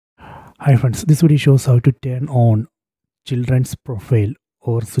Hi friends, this video shows how to turn on children's profile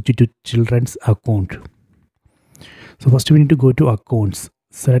or switch it to children's account. So first we need to go to accounts.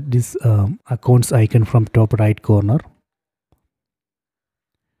 Select this accounts icon from top right corner.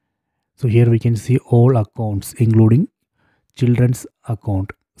 So here we can see all accounts including children's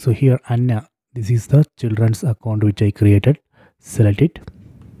account. So here Anna, this is the children's account which I created. Select it.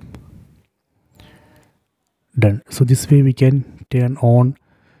 Done. So this way we can turn on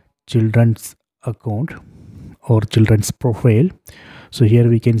children's account or children's profile. So here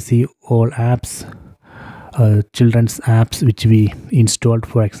we can see all apps, children's apps which we installed,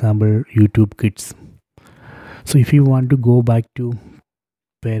 for example YouTube Kids. So if you want to go back to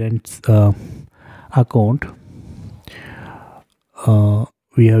parents account,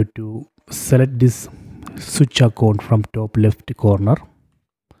 we have to select this switch account from top left corner.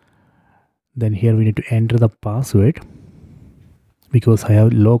 Then here we need to enter the password because I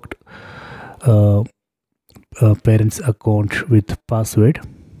have logged parents account with password.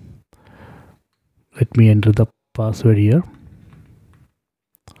 Let me enter the password here.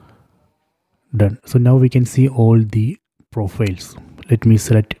 Done. So now we can see all the profiles. Let me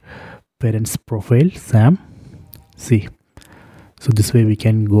select parents profile Sam. See, so this way we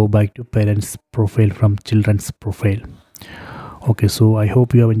can go back to parents profile from children's profile. Okay, so I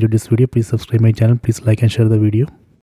hope you have enjoyed this video. Please subscribe my channel. Please like and share the video.